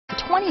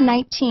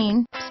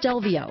2019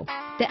 Stelvio.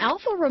 The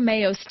Alfa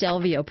Romeo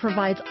Stelvio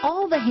provides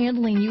all the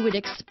handling you would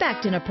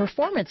expect in a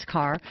performance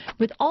car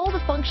with all the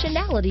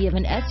functionality of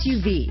an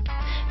SUV.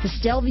 The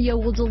Stelvio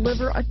will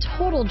deliver a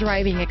total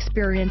driving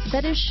experience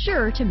that is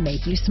sure to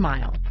make you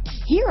smile.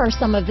 Here are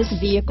some of this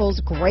vehicle's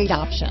great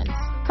options: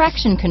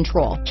 traction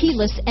control,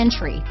 keyless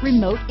entry,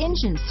 remote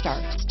engine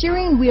start,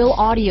 steering wheel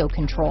audio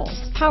controls,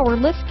 power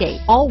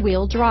liftgate,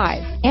 all-wheel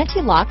drive,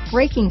 anti-lock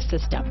braking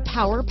system,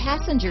 power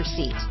passenger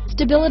seat,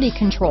 stability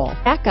control,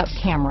 backup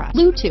camera,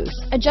 Bluetooth,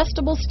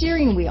 adjustable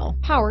steering wheel,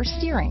 power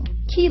steering,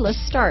 keyless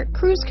start,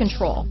 cruise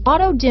control,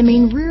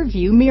 auto-dimming rear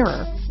view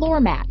mirror, floor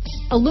mats,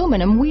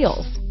 aluminum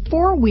wheels,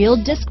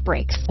 four-wheel disc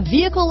brakes. A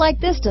vehicle like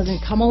this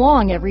doesn't come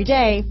along every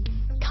day.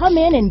 Come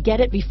in and get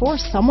it before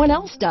someone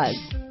else does.